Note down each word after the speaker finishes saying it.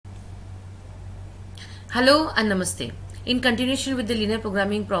Hello and namaste. In continuation with the linear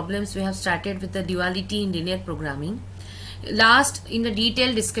programming problems, we have started with the duality in linear programming. Last, in the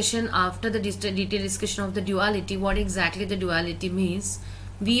detailed discussion, after the detailed discussion of the duality, what exactly the duality means,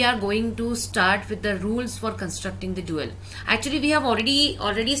 we are going to start with the rules for constructing the dual. Actually, we have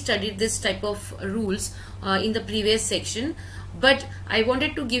already studied this type of rules in the previous section, but I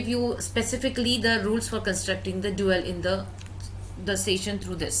wanted to give you specifically the rules for constructing the dual in the session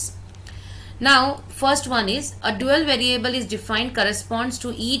through this. Now, first one is a dual variable is defined corresponds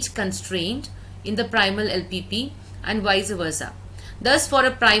to each constraint in the primal LPP and vice versa. Thus, for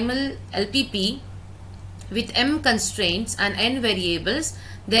a primal LPP with m constraints and n variables,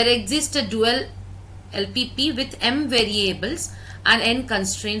 there exists a dual LPP with m variables and n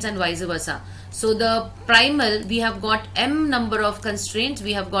constraints and vice versa. So, the primal, we have got m number of constraints,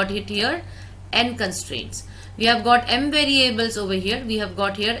 we have got it here n constraints. We have got m variables over here, we have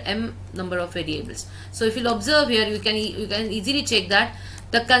got here m number of variables. So if you'll observe here, you can easily check that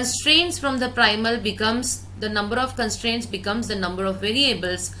the constraints from the primal becomes the number of constraints becomes the number of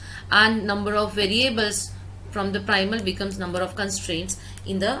variables, and number of variables from the primal becomes number of constraints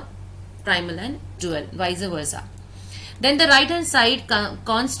in the primal and dual, vice versa. Then the right hand side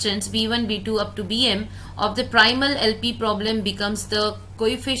constants b1, b2 up to bm of the primal LP problem becomes the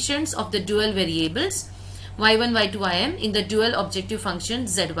coefficients of the dual variables y1, y2, im in the dual objective function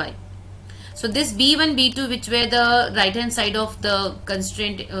zy. So this b1, b2, which were the right hand side of the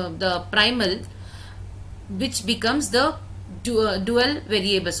constraint, the primal, which becomes the dual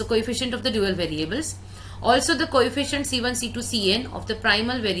variable, so coefficient of the dual variables. Also the coefficient c1, c2, cn of the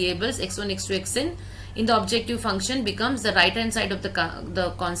primal variables x1, x2, xn in the objective function becomes the right hand side of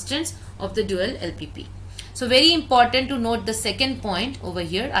the constants of the dual LPP. So very important to note the second point over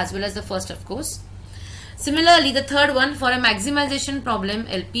here as well as the first, of course. Similarly, the third one, for a maximization problem,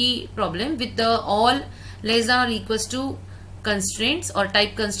 LP problem with the all less than or equals to constraints or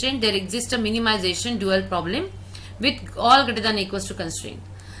type constraint, there exists a minimization dual problem with all greater than or equals to constraint.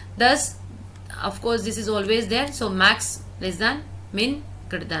 Thus, of course, this is always there. So max less than, min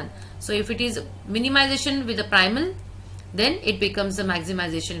greater than. So if it is minimization with the primal, then it becomes the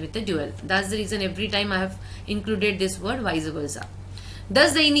maximization with the dual. That's the reason every time I have included this word vice versa.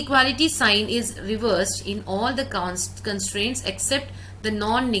 Thus, the inequality sign is reversed in all the constraints except the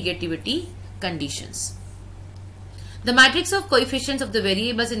non-negativity conditions. The matrix of coefficients of the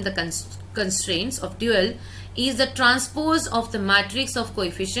variables in the constraints of dual is the transpose of the matrix of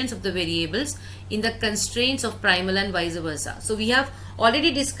coefficients of the variables in the constraints of primal and vice versa. So, we have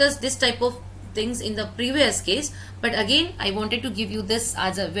already discussed this type of things in the previous case, but again I wanted to give you this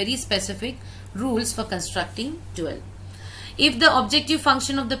as a very specific rules for constructing dual. If the objective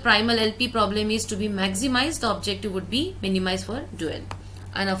function of the primal LP problem is to be maximized, the objective would be minimized for dual,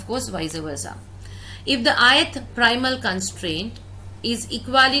 and of course vice versa. If the ith primal constraint is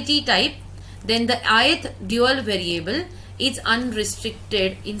equality type, then the ith dual variable is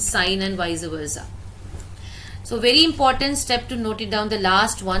unrestricted in sign and vice versa. So very important step to note it down. The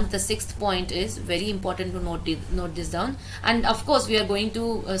last one, the sixth point, is very important to note this down. And of course we are going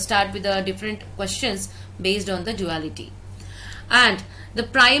to start with the different questions based on the duality. And the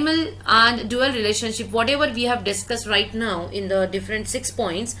primal and dual relationship, whatever we have discussed right now in the different 6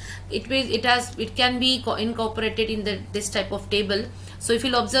 points, it can be incorporated in this type of table. So if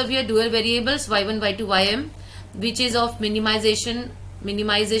you'll observe here, dual variables y1, y2, ym, which is of minimization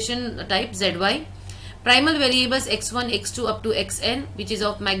type zy. Primal variables x1, x2 up to xn, which is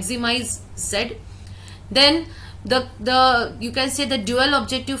of maximize z. Then you can say the dual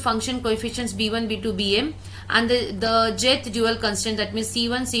objective function coefficients b1, b2, bm, and the jth dual constant, that means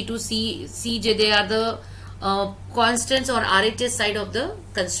c1, c2, cj, they are the constants or RHS side of the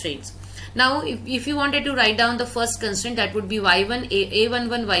constraints. Now if you wanted to write down the first constraint, that would be y1,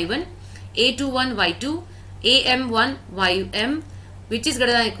 a11 y1, a21 y2, am1 ym, which is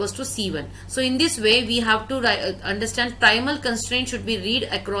greater than or equals to c1. So in this way we have to understand primal constraint should be read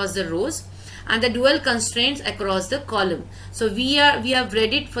across the rows and the dual constraints across the column. So we have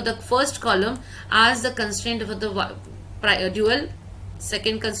read it for the first column as the constraint for the dual,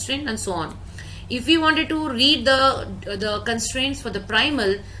 second constraint, and so on. If we wanted to read the constraints for the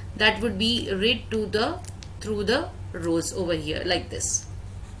primal, that would be read through the rows over here like this.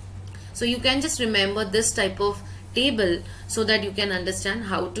 So you can just remember this type of table so that you can understand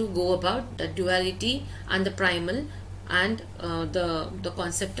how to go about the duality and the primal and the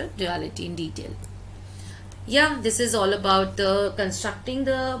concept of duality in detail. Yeah, this is all about the constructing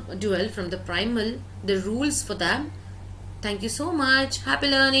the dual from the primal, the rules for them. Thank you so much. Happy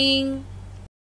learning.